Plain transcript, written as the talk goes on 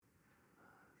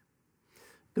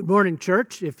Good morning,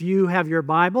 church. If you have your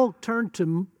Bible, turn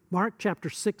to Mark chapter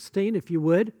 16, if you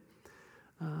would.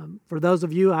 For those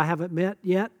of you I haven't met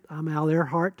yet, I'm Al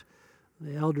Earhart.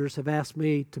 The elders have asked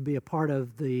me to be a part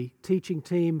of the teaching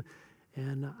team,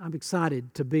 and I'm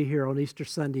excited to be here on Easter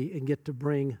Sunday and get to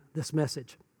bring this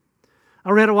message.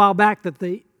 I read a while back that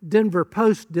the Denver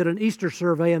Post did an Easter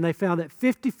survey, and they found that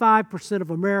 55% of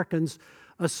Americans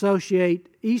associate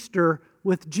Easter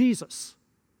with Jesus.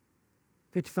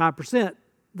 55%.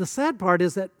 The sad part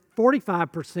is that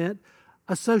 45%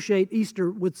 associate Easter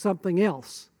with something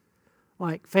else,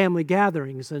 like family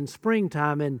gatherings and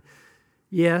springtime and,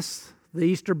 yes, the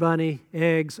Easter bunny,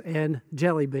 eggs, and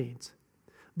jelly beans.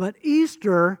 But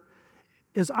Easter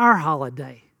is our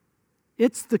holiday.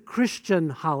 It's the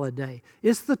Christian holiday.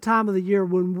 It's the time of the year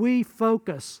when we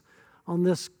focus on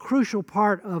this crucial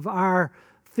part of our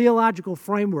theological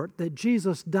framework that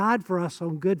Jesus died for us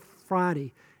on Good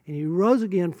Friday and He rose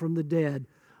again from the dead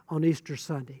on Easter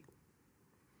Sunday.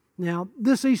 Now,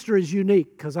 this Easter is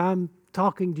unique because I'm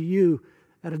talking to you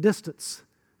at a distance,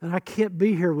 and I can't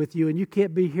be here with you, and you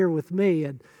can't be here with me,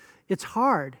 and it's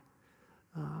hard.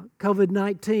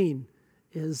 COVID-19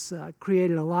 is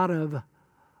creating a lot of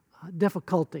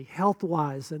difficulty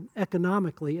health-wise and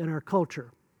economically in our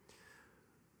culture.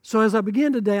 So as I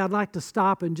begin today, I'd like to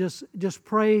stop and just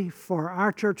pray for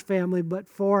our church family, but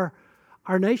for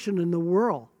our nation and the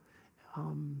world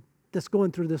that's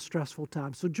going through this stressful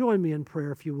time. So join me in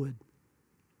prayer if you would.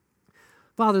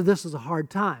 Father, this is a hard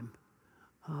time.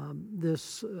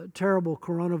 This terrible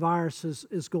coronavirus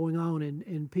is going on,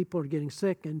 and people are getting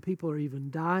sick, and people are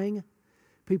even dying.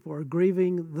 People are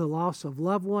grieving the loss of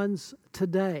loved ones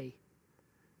today.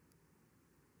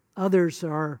 Others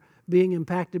are being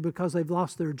impacted because they've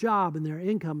lost their job and their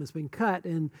income has been cut,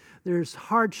 and there's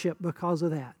hardship because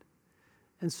of that.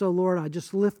 And so, Lord, I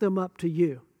just lift them up to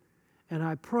you. And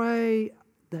I pray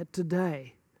that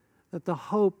today, that the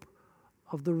hope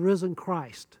of the risen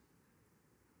Christ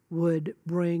would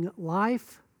bring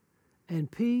life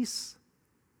and peace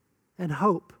and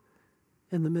hope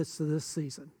in the midst of this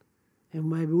season. And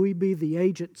may we be the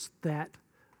agents that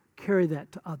carry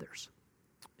that to others.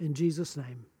 In Jesus'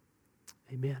 name,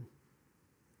 amen.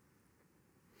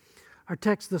 Our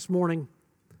text this morning,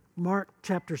 Mark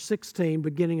chapter 16,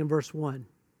 beginning in verse 1.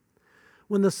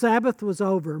 When the Sabbath was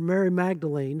over, Mary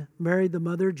Magdalene, Mary the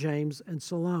mother of James, and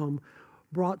Salome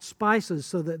brought spices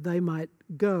so that they might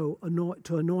go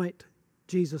to anoint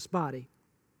Jesus' body.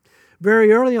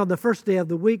 Very early on the first day of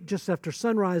the week, just after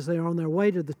sunrise, they are on their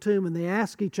way to the tomb, and they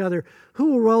ask each other, "Who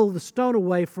will roll the stone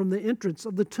away from the entrance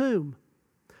of the tomb?"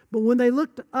 But when they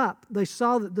looked up, they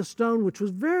saw that the stone, which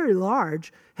was very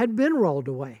large, had been rolled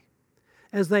away.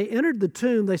 As they entered the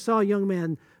tomb, they saw a young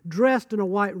man dressed in a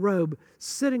white robe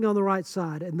sitting on the right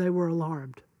side, and they were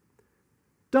alarmed.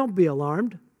 "Don't be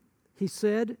alarmed," he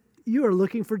said. "You are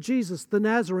looking for Jesus, the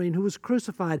Nazarene, who was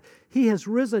crucified. He has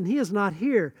risen. He is not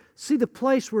here. See the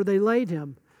place where they laid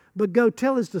him. But go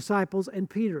tell his disciples and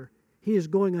Peter, he is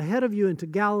going ahead of you into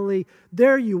Galilee.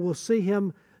 There you will see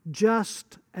him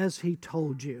just as he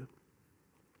told you."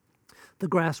 The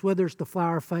grass withers, the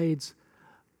flower fades,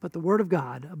 but the word of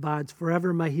God abides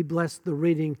forever. May He bless the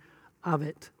reading of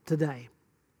it today.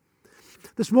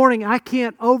 This morning, I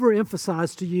can't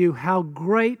overemphasize to you how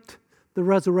great the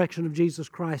resurrection of Jesus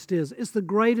Christ is. It's the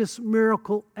greatest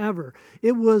miracle ever.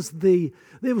 It was the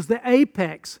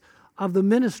apex of the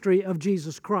ministry of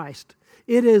Jesus Christ.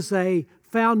 It is a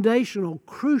foundational,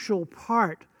 crucial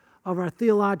part of our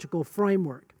theological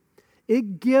framework.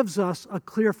 It gives us a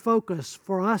clear focus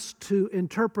for us to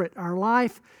interpret our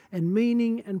life and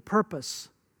meaning and purpose.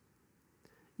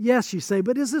 Yes, you say,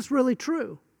 but is this really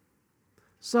true?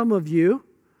 Some of you,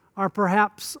 or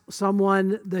perhaps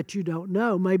someone that you don't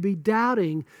know, may be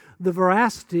doubting the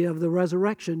veracity of the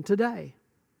resurrection today.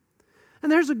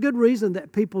 And there's a good reason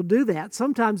that people do that.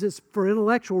 Sometimes it's for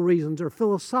intellectual reasons or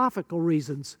philosophical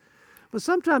reasons, but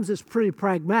sometimes it's pretty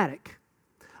pragmatic.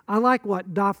 I like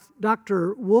what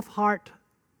Dr. Wolfhart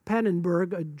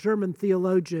Pannenberg, a German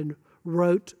theologian,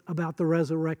 wrote about the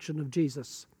resurrection of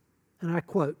Jesus. And I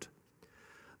quote,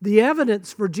 "The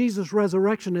evidence for Jesus'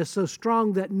 resurrection is so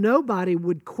strong that nobody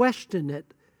would question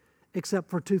it except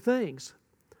for two things.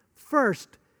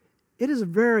 First, it is a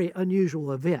very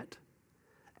unusual event.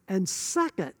 And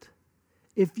second,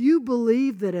 if you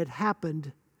believe that it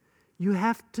happened, you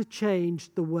have to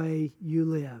change the way you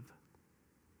live."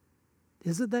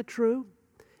 Isn't that true?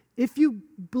 If you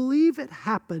believe it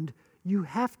happened, you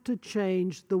have to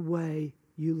change the way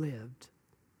you lived.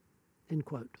 End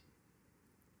quote.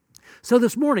 So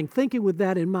this morning, thinking with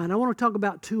that in mind, I want to talk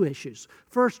about two issues.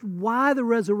 First, why the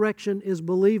resurrection is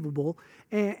believable,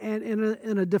 and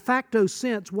in a de facto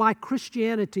sense, why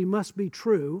Christianity must be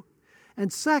true.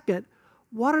 And second,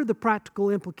 what are the practical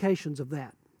implications of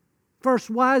that? First,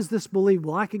 why is this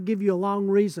believable? I could give you a long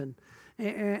reason,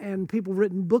 and people have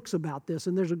written books about this,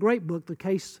 and there's a great book, The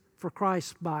Case for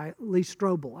Christ by Lee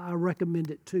Strobel. I recommend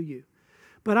it to you.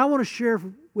 But I want to share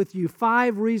with you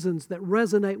 5 reasons that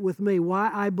resonate with me,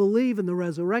 why I believe in the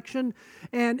resurrection,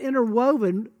 and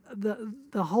interwoven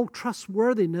the whole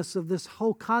trustworthiness of this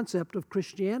whole concept of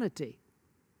Christianity.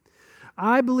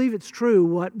 I believe it's true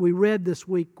what we read this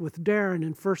week with Darren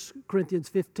in 1 Corinthians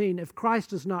 15. If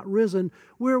Christ is not risen,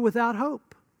 we're without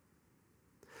hope.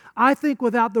 I think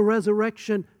without the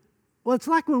resurrection, well, it's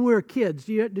like when we were kids.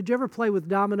 Did you ever play with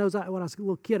dominoes? When I was a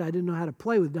little kid, I didn't know how to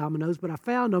play with dominoes, but I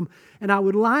found them, and I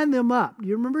would line them up. Do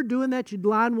you remember doing that? You'd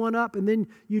line one up, and then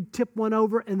you'd tip one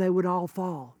over, and they would all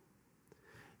fall.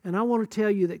 And I want to tell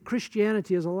you that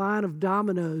Christianity is a line of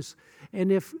dominoes,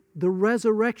 and if the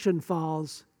resurrection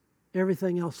falls,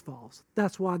 everything else falls.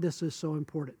 That's why this is so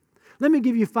important. Let me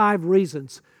give you 5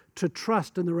 reasons to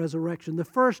trust in the resurrection. The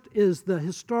first is the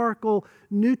historical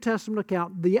New Testament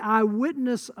account, the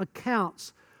eyewitness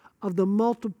accounts of the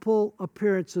multiple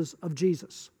appearances of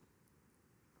Jesus.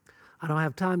 I don't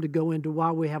have time to go into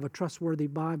why we have a trustworthy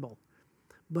Bible,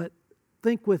 but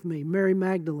think with me, Mary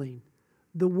Magdalene,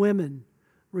 the women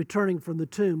returning from the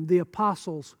tomb, the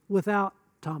apostles without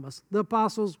Thomas, the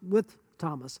apostles with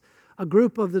Thomas, a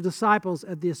group of the disciples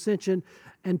at the ascension,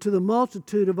 and to the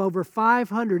multitude of over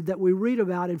 500 that we read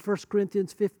about in 1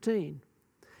 Corinthians 15.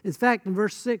 In fact, in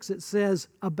verse 6 it says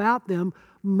about them,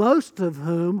 most of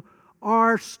whom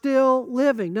are still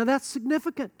living. Now that's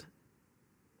significant.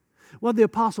 Well, the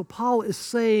Apostle Paul is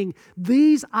saying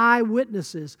these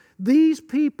eyewitnesses, these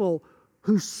people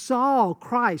who saw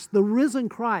Christ, the risen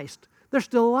Christ, they're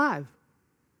still alive.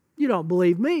 You don't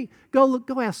believe me? Go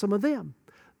ask some of them.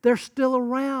 They're still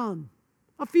around.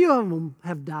 A few of them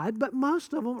have died, but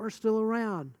most of them are still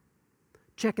around.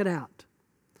 Check it out.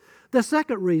 The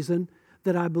second reason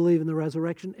that I believe in the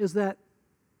resurrection is that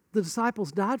the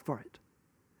disciples died for it.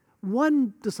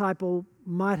 One disciple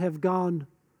might have gone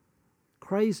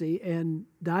crazy and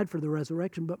died for the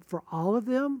resurrection, but for all of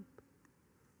them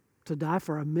to die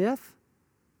for a myth,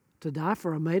 to die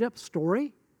for a made-up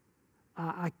story,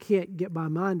 I can't get my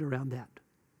mind around that.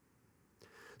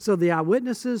 So the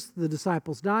eyewitnesses, the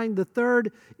disciples dying. The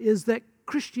third is that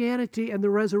Christianity and the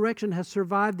resurrection has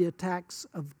survived the attacks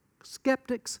of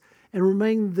skeptics and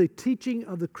remained the teaching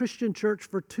of the Christian church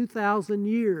for 2,000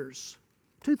 years.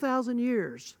 2,000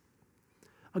 years.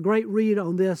 A great read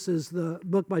on this is the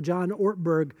book by John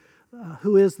Ortberg,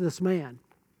 Who is This Man?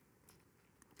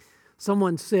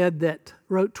 Someone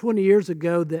wrote 20 years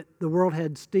ago that the world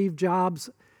had Steve Jobs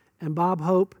and Bob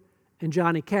Hope and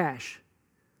Johnny Cash.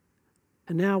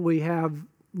 And now we have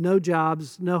no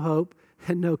jobs, no hope,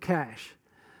 and no cash.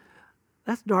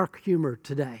 That's dark humor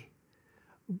today.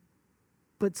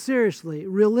 But seriously,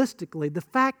 realistically, the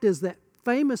fact is that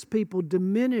famous people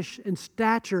diminish in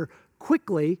stature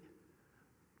quickly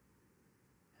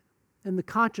in the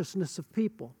consciousness of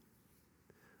people.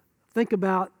 Think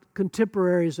about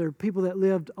contemporaries or people that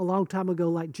lived a long time ago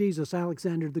like Jesus,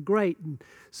 Alexander the Great, and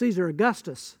Caesar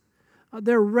Augustus.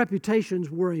 Their reputations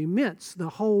were immense. The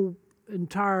whole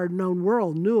entire known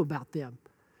world knew about them.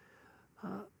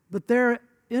 But their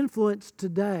influence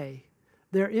today,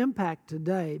 their impact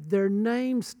today, their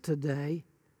names today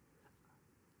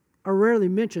are rarely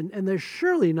mentioned, and they're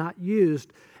surely not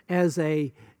used as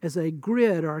a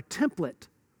grid or a template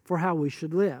for how we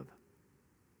should live.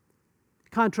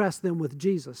 Contrast them with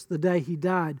Jesus. The day he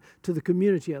died, to the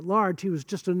community at large, he was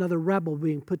just another rebel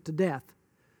being put to death.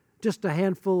 Just a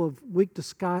handful of weak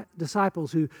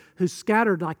disciples who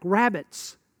scattered like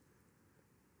rabbits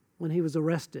when he was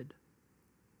arrested.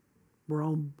 They were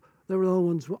the only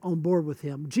ones on board with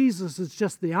him. Jesus is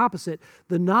just the opposite.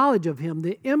 The knowledge of him,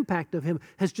 the impact of him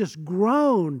has just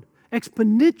grown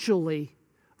exponentially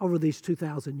over these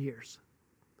 2,000 years.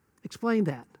 Explain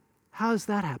that. How does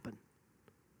that happen?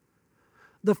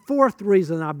 The fourth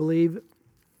reason I believe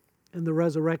in the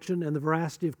resurrection and the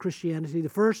veracity of Christianity, the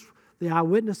first, the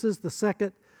eyewitnesses. The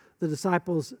second, the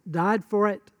disciples died for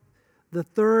it. The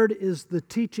third is the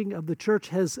teaching of the church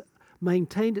has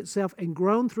maintained itself and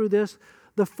grown through this.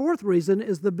 The fourth reason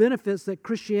is the benefits that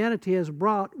Christianity has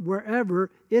brought wherever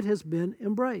it has been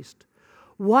embraced.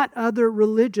 What other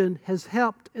religion has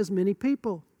helped as many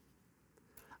people?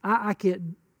 I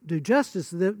can't do justice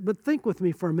to that, but think with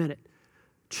me for a minute.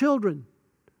 Children.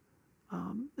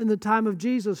 In the time of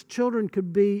Jesus, children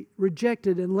could be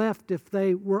rejected and left if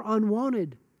they were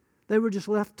unwanted. They were just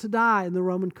left to die in the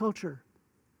Roman culture.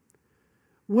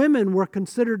 Women were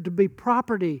considered to be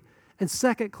property and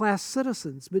second-class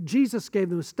citizens, but Jesus gave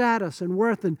them status and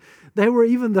worth, and they were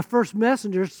even the first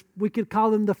messengers. We could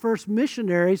call them the first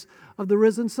missionaries of the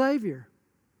risen Savior.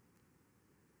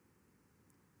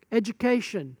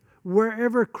 Education.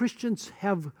 Wherever Christians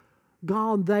have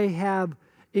gone, they have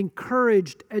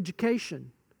encouraged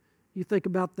education. You think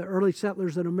about the early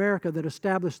settlers in America that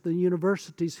established the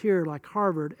universities here like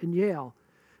Harvard and Yale,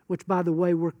 which, by the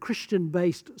way, were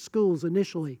Christian-based schools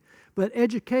initially. But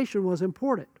education was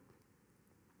important,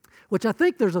 which I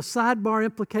think there's a sidebar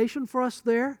implication for us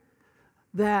there,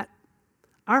 that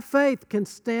our faith can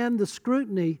stand the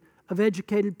scrutiny of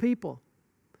educated people.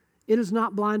 It is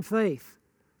not blind faith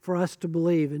for us to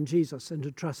believe in Jesus and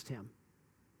to trust Him.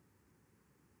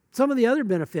 Some of the other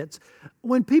benefits,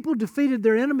 when people defeated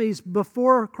their enemies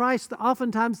before Christ,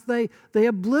 oftentimes they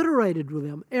obliterated with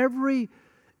them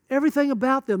everything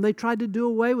about them. They tried to do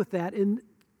away with that. And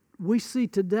we see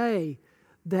today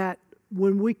that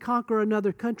when we conquer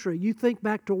another country, you think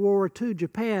back to World War II,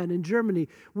 Japan and Germany,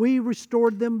 we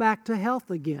restored them back to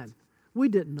health again. We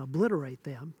didn't obliterate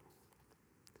them.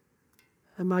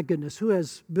 And my goodness, who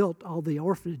has built all the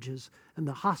orphanages and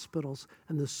the hospitals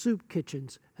and the soup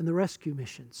kitchens and the rescue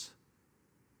missions?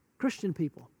 Christian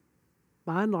people.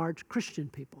 By and large, Christian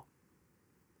people.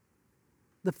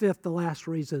 The fifth, the last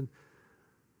reason,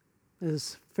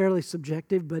 is fairly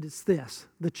subjective, but it's this: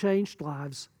 the changed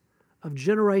lives of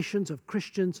generations of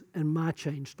Christians and my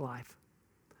changed life.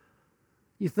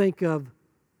 You think of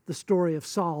the story of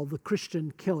Saul, the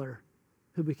Christian killer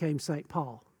who became St.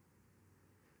 Paul.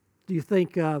 Do you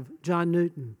think of John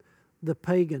Newton, the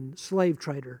pagan slave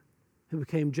trader who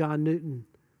became John Newton,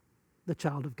 the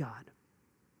child of God?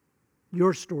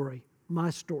 Your story,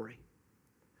 my story.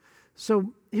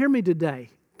 So hear me today.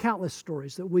 Countless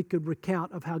stories that we could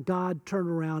recount of how God turned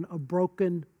around a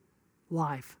broken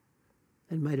life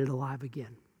and made it alive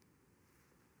again.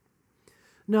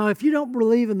 Now, if you don't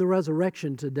believe in the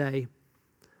resurrection today,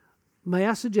 may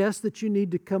I suggest that you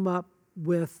need to come up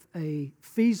with a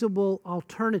feasible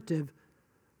alternative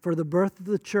for the birth of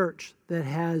the church that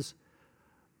has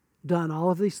done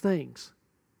all of these things,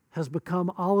 has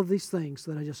become all of these things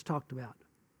that I just talked about.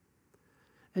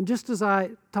 And just as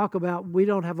I talk about we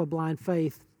don't have a blind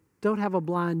faith, don't have a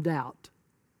blind doubt.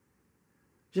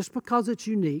 Just because it's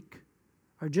unique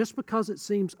or just because it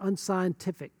seems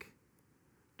unscientific,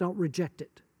 don't reject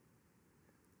it.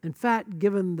 In fact,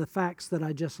 given the facts that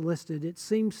I just listed, it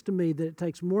seems to me that it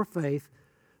takes more faith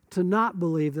to not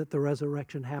believe that the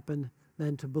resurrection happened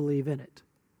than to believe in it.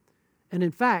 And in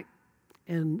fact,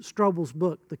 in Strobel's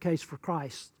book, The Case for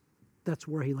Christ, that's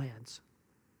where he lands.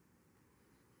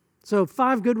 So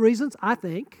 5 good reasons, I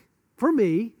think, for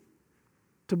me,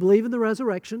 to believe in the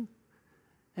resurrection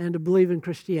and to believe in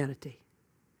Christianity.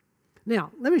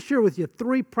 Now, let me share with you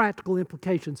 3 practical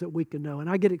implications that we can know. And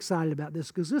I get excited about this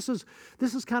because this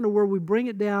is kind of where we bring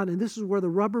it down, and this is where the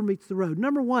rubber meets the road.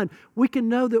 Number 1, we can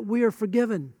know that we are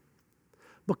forgiven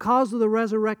because of the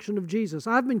resurrection of Jesus.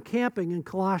 I've been camping in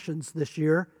Colossians this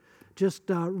year, just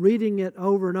reading it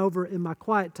over and over in my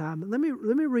quiet time. Let me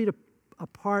read a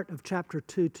part of chapter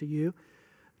 2 to you.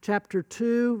 Chapter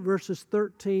 2, verses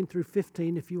 13 through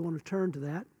 15, if you want to turn to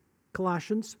that.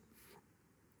 Colossians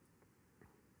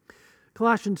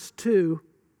 2,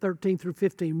 13 through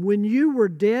 15. When you were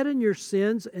dead in your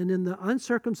sins and in the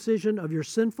uncircumcision of your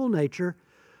sinful nature,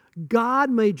 God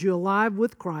made you alive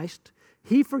with Christ.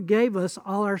 He forgave us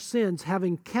all our sins,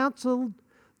 having canceled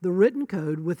the written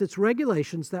code with its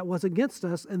regulations that was against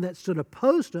us and that stood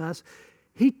opposed to us.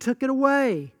 He took it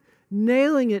away,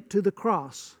 nailing it to the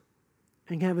cross.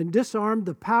 And having disarmed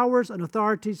the powers and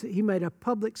authorities, He made a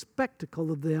public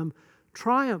spectacle of them,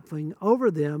 triumphing over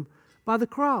them by the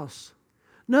cross.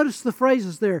 Notice the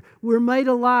phrases there. We're made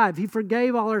alive. He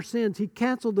forgave all our sins. He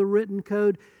canceled the written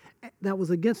code that was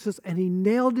against us, and He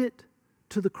nailed it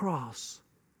to the cross.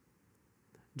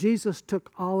 Jesus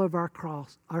took all of our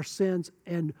sins,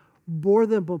 and bore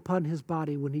them upon His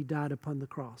body when He died upon the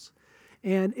cross.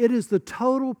 And it is the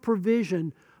total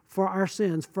provision for our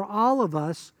sins, for all of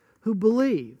us who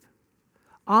believe.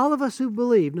 All of us who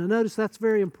believe. Now notice that's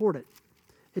very important.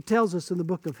 It tells us in the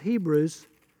book of Hebrews,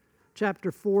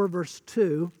 chapter 4, verse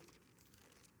 2.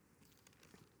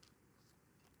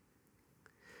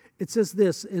 It says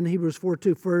this in Hebrews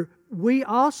 4:2, for we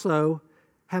also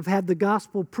have had the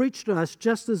gospel preached to us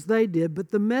just as they did,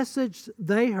 but the message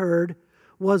they heard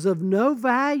was of no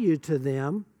value to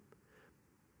them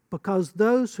because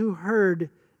those who heard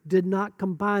did not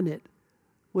combine it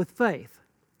with faith.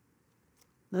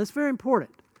 Now, that's very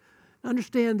important.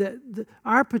 Understand that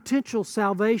our potential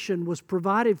salvation was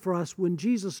provided for us when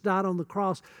Jesus died on the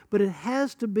cross, but it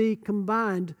has to be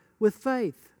combined with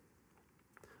faith.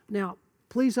 Now,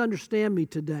 please understand me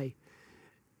today.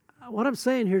 What I'm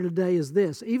saying here today is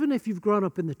this: even if you've grown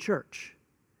up in the church,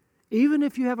 even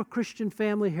if you have a Christian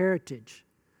family heritage,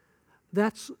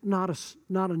 that's not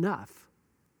enough.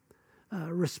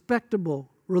 Respectable,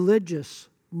 religious,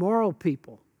 moral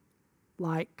people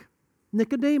like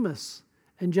Nicodemus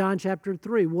in John chapter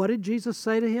 3. What did Jesus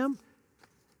say to him?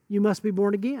 You must be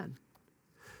born again.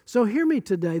 So hear me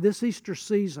today, this Easter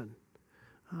season.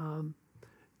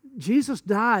 Jesus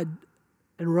died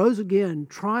and rose again,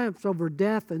 triumphed over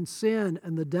death and sin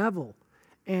and the devil,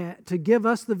 and to give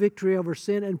us the victory over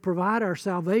sin and provide our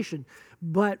salvation.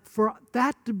 But for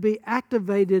that to be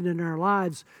activated in our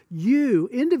lives, you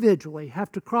individually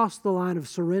have to cross the line of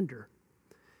surrender.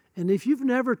 And if you've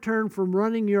never turned from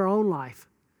running your own life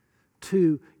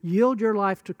to yield your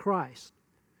life to Christ,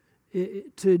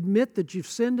 to admit that you've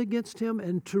sinned against Him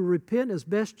and to repent as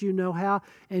best you know how,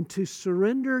 and to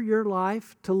surrender your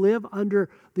life to live under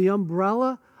the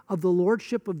umbrella of the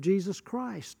Lordship of Jesus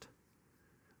Christ.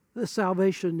 The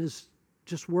salvation is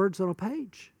just words on a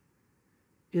page.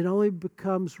 It only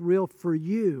becomes real for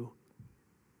you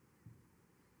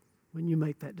when you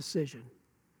make that decision.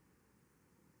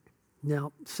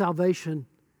 Now, salvation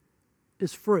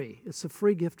is free. It's a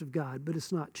free gift of God, but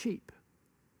it's not cheap.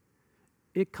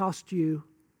 It cost you.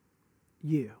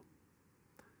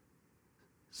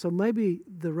 So maybe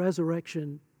the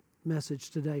resurrection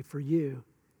message today for you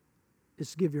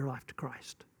is to give your life to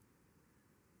Christ.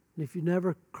 And if you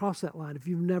never crossed that line, if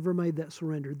you've never made that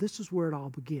surrender, this is where it all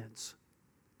begins.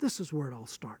 This is where it all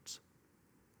starts.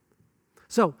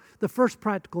 So the first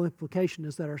practical implication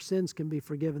is that our sins can be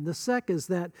forgiven. The second is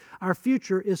that our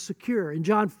future is secure. In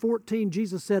John 14,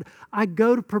 Jesus said, I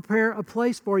go to prepare a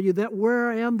place for you, that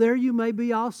where I am, there you may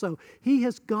be also. He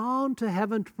has gone to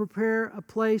heaven to prepare a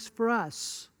place for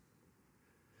us.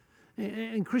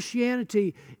 And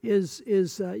Christianity is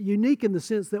unique in the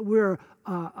sense that we're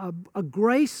a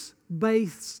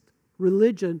grace-based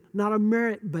religion, not a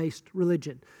merit-based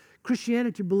religion.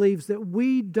 Christianity believes that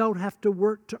we don't have to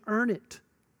work to earn it,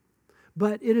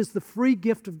 but it is the free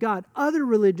gift of God. Other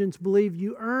religions believe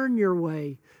you earn your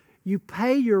way, you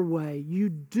pay your way, you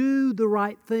do the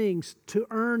right things to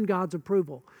earn God's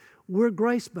approval. We're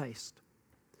grace-based.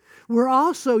 We're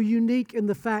also unique in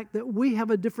the fact that we have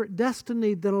a different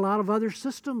destiny than a lot of other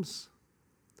systems.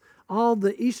 All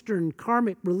the Eastern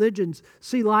karmic religions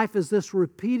see life as this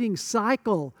repeating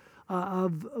cycle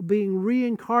of being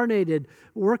reincarnated,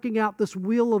 working out this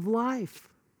wheel of life.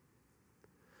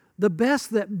 The best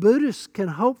that Buddhists can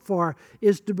hope for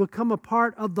is to become a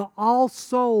part of the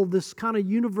all-soul, this kind of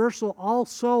universal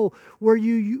all-soul, where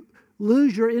you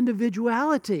lose your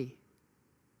individuality.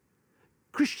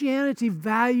 Christianity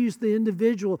values the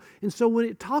individual, and so when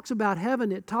it talks about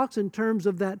heaven, it talks in terms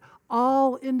of that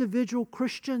all individual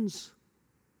Christians.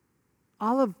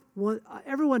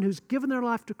 Everyone who's given their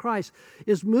life to Christ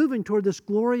is moving toward this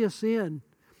glorious end.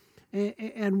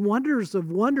 And wonders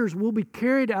of wonders will be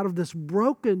carried out of this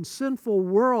broken, sinful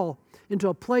world into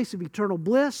a place of eternal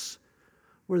bliss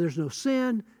where there's no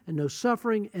sin and no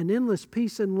suffering and endless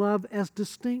peace and love as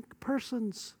distinct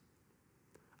persons.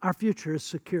 Our future is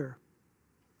secure.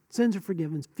 Sins are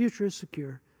forgiven. Future is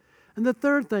secure. And the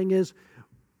third thing is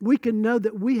we can know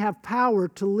that we have power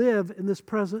to live in this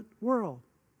present world.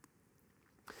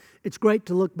 It's great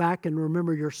to look back and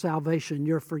remember your salvation,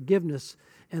 your forgiveness,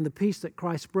 and the peace that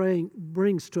Christ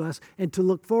brings to us, and to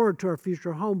look forward to our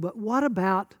future home. But what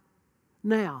about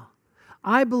now?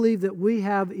 I believe that we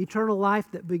have eternal life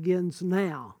that begins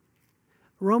now.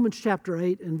 Romans chapter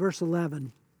 8 and verse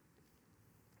 11,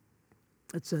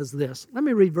 it says this. Let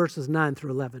me read verses 9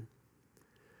 through 11.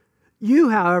 You,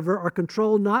 however, are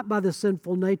controlled not by the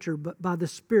sinful nature, but by the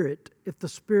Spirit, if the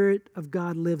Spirit of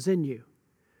God lives in you.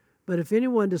 But if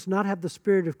anyone does not have the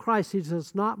Spirit of Christ, he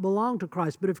does not belong to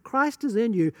Christ. But if Christ is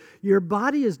in you, your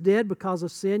body is dead because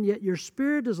of sin, yet your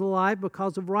spirit is alive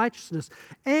because of righteousness.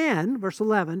 And, verse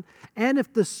 11, and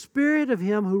if the Spirit of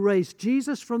Him who raised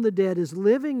Jesus from the dead is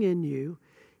living in you,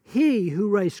 He who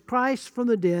raised Christ from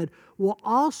the dead will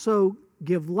also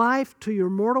give life to your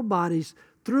mortal bodies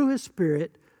through His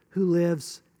Spirit who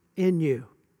lives in you.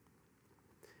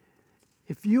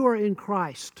 If you are in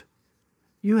Christ,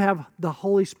 you have the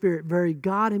Holy Spirit, very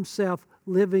God Himself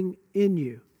living in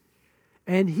you.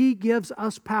 And He gives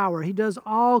us power. He does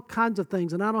all kinds of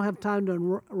things. And I don't have time to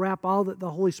unwrap all that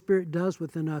the Holy Spirit does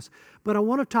within us. But I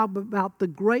want to talk about the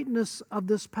greatness of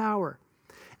this power.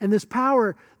 And this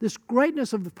power, this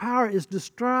greatness of the power is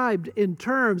described in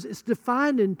terms, it's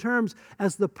defined in terms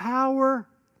as the power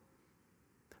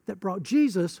that brought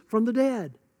Jesus from the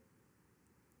dead.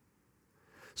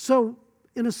 So,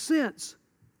 in a sense,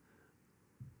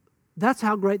 that's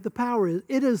how great the power is.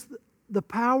 It is the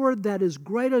power that is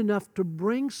great enough to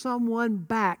bring someone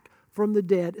back from the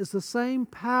dead. Is the same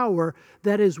power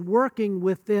that is working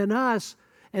within us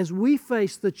as we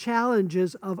face the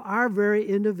challenges of our very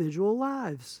individual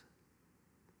lives.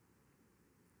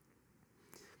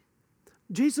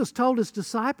 Jesus told his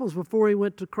disciples before he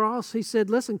went to cross, he said,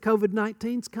 listen,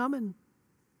 COVID-19's coming.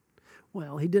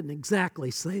 Well, he didn't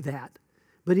exactly say that,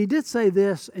 but he did say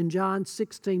this in John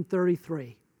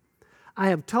 16:33. I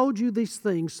have told you these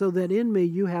things so that in me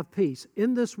you have peace.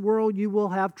 In this world you will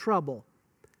have trouble.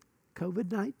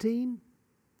 COVID-19,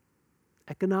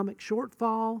 economic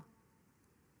shortfall,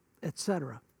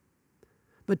 etc.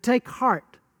 But take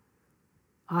heart,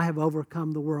 I have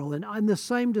overcome the world. And in the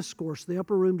same discourse, the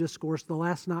upper room discourse, the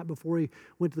last night before he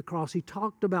went to the cross, he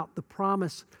talked about the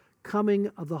promise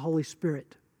coming of the Holy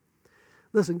Spirit.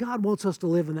 Listen, God wants us to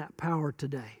live in that power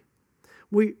today.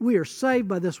 We are saved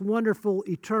by this wonderful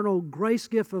eternal grace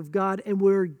gift of God, and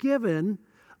we're given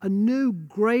a new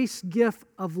grace gift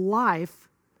of life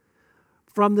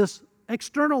from this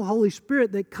external Holy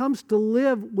Spirit that comes to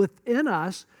live within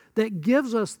us, that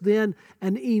gives us then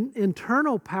an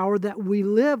internal power that we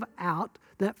live out,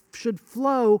 that should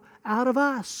flow out of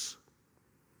us.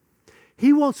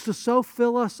 He wants to so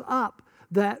fill us up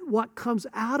that what comes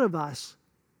out of us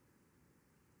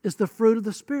is the fruit of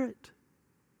the Spirit.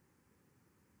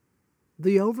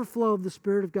 The overflow of the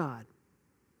Spirit of God.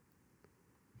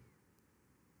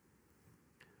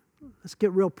 Let's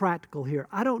get real practical here.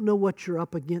 I don't know what you're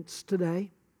up against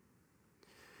today.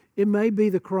 It may be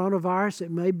the coronavirus.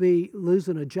 It may be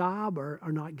losing a job or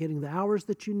not getting the hours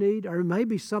that you need. Or it may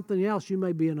be something else. You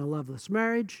may be in a loveless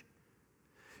marriage.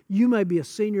 You may be a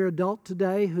senior adult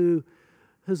today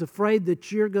who's afraid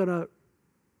that you're going to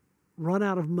run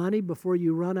out of money before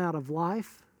you run out of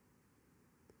life.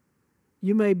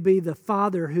 You may be the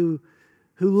father who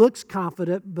looks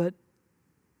confident but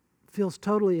feels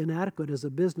totally inadequate as a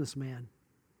businessman.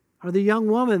 Or the young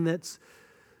woman that's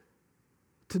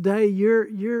today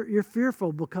you're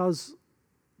fearful because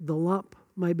the lump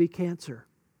may be cancer.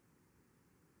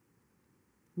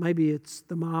 Maybe it's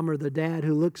the mom or the dad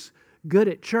who looks good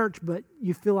at church, but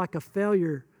you feel like a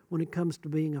failure when it comes to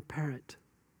being a parent.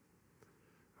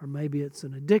 Or maybe it's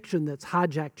an addiction that's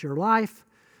hijacked your life.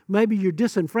 Maybe you're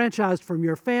disenfranchised from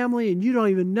your family and you don't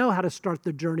even know how to start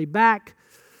the journey back.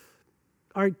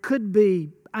 Or it could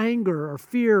be anger or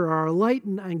fear or a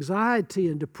latent anxiety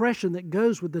and depression that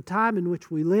goes with the time in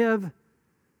which we live.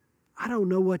 I don't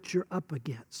know what you're up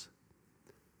against.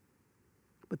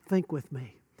 But think with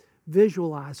me.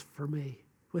 Visualize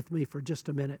with me for just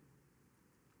a minute.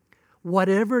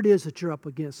 Whatever it is that you're up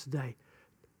against today,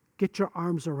 get your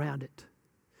arms around it.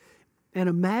 And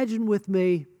imagine with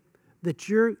me that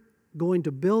you're going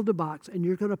to build a box and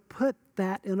you're going to put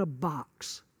that in a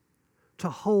box to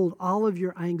hold all of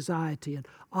your anxiety and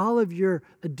all of your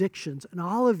addictions and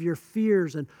all of your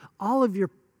fears and all of your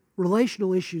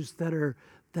relational issues that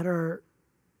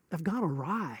have gone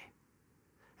awry,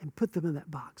 and put them in that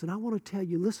box. And I want to tell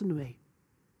you, listen to me.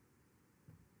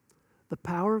 The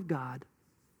power of God,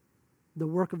 the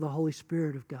work of the Holy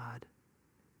Spirit of God,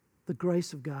 the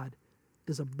grace of God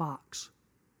is a box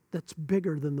that's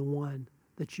bigger than the one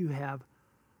that you have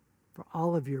for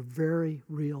all of your very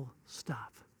real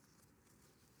stuff.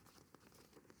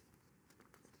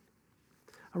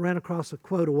 I ran across a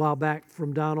quote a while back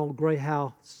from Donald Gray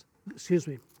Barnhouse,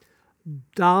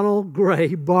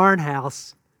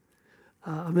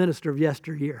 a minister of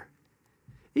yesteryear.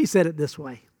 He said it this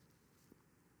way: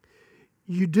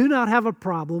 you do not have a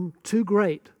problem too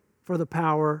great for the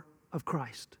power of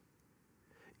Christ.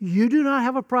 You do not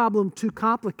have a problem too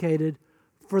complicated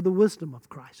for the wisdom of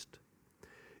Christ.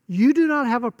 You do not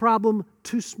have a problem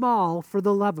too small for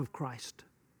the love of Christ.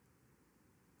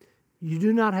 You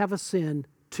do not have a sin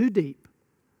too deep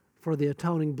for the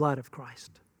atoning blood of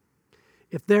Christ.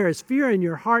 If there is fear in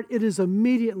your heart, it is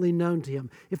immediately known to Him.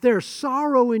 If there is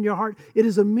sorrow in your heart, it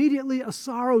is immediately a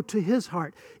sorrow to His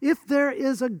heart. If there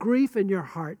is a grief in your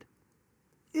heart,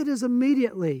 it is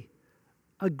immediately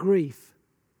a grief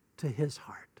to His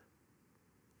heart.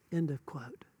 End of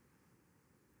quote.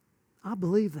 I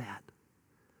believe that.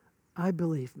 I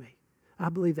believe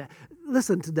that.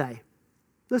 Listen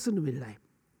to me today.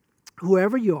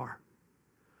 Whoever you are,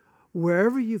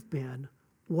 wherever you've been,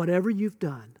 whatever you've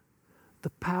done, the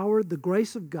power, the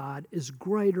grace of God is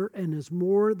greater and is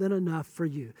more than enough for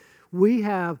you. We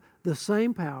have the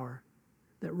same power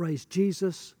that raised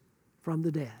Jesus from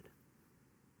the dead.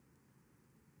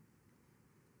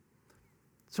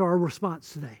 So our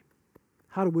response today,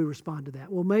 how do we respond to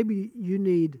that? Well, maybe you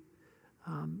need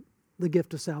the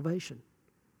gift of salvation.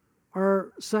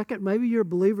 Or second, maybe you're a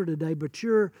believer today, but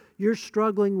you're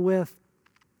struggling with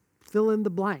fill in the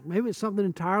blank. Maybe it's something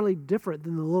entirely different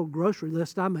than the little grocery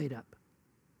list I made up.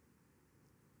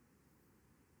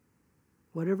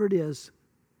 Whatever it is,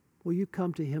 will you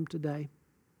come to Him today?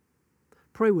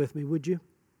 Pray with me, would you?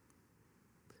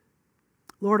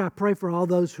 Lord, I pray for all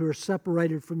those who are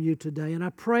separated from you today, and I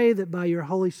pray that by your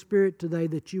Holy Spirit today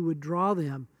that you would draw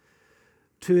them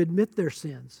to admit their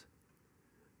sins,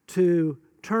 to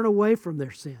turn away from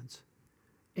their sins,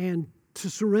 and to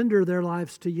surrender their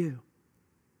lives to you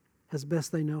as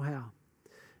best they know how.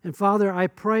 And Father, I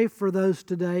pray for those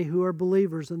today who are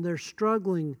believers and they're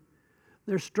struggling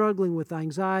with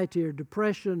anxiety or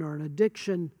depression or an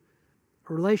addiction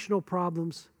or relational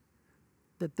problems,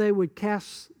 that they would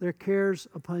cast their cares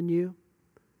upon you,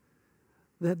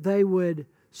 that they would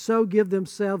so give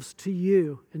themselves to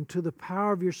you and to the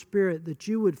power of your Spirit that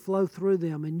you would flow through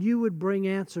them and you would bring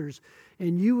answers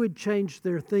and you would change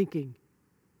their thinking.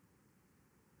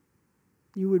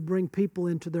 You would bring people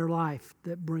into their life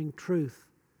that bring truth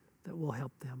that will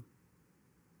help them.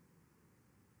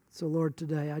 So Lord,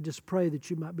 today I just pray that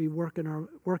you might be working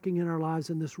in our lives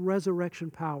in this resurrection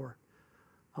power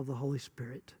of the Holy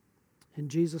Spirit. In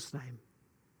Jesus' name,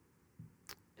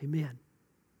 amen.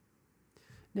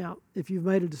 Now, if you've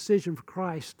made a decision for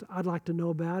Christ, I'd like to know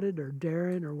about it, or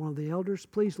Darren or one of the elders,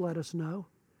 please let us know.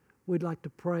 We'd like to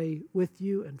pray with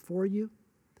you and for you.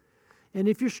 And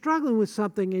if you're struggling with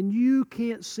something and you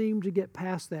can't seem to get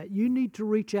past that, you need to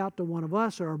reach out to one of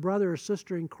us or a brother or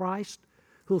sister in Christ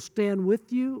who'll stand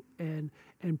with you and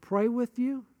pray with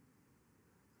you.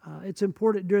 It's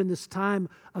important during this time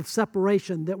of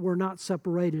separation that we're not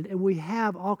separated, and we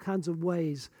have all kinds of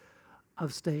ways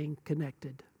of staying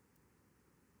connected.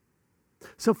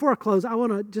 So for a close, I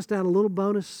want to just add a little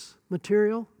bonus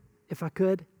material, if I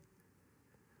could.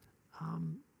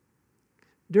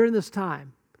 During this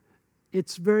time,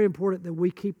 it's very important that we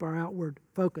keep our outward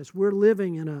focus. We're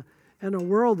living in a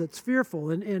world that's fearful,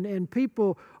 and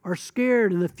people are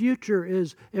scared, and the future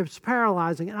is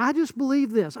paralyzing. And I just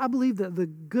believe this. I believe that the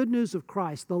good news of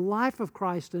Christ, the life of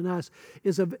Christ in us,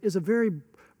 is a very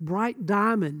bright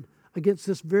diamond against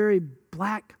this very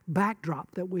black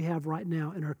backdrop that we have right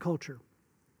now in our culture.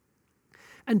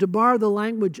 And to borrow the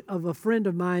language of a friend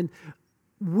of mine,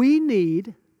 we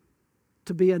need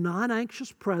to be a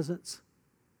non-anxious presence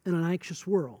in an anxious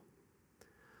world.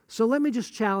 So let me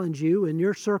just challenge you in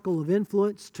your circle of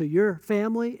influence to your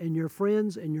family and your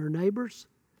friends and your neighbors.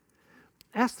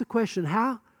 Ask the question,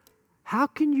 how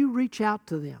can you reach out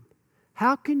to them?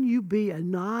 How can you be a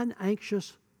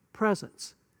non-anxious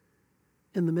presence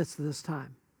in the midst of this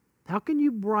time? How can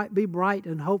you be bright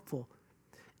and hopeful?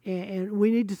 And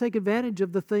we need to take advantage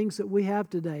of the things that we have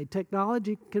today.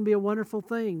 Technology can be a wonderful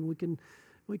thing. We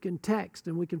can text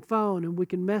and we can phone and we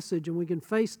can message and we can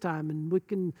FaceTime and we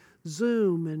can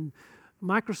Zoom and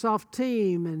Microsoft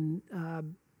Team and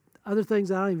other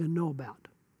things I don't even know about.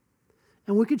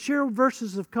 And we can share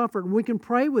verses of comfort and we can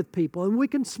pray with people and we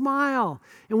can smile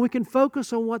and we can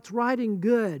focus on what's right and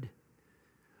good.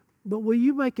 But will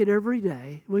you make it every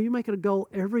day? Will you make it a goal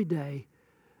every day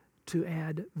to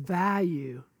add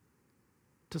value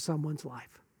to someone's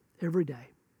life every day?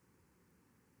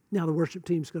 Now the worship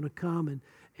team's going to come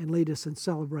and lead us in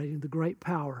celebrating the great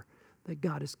power that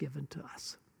God has given to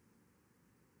us.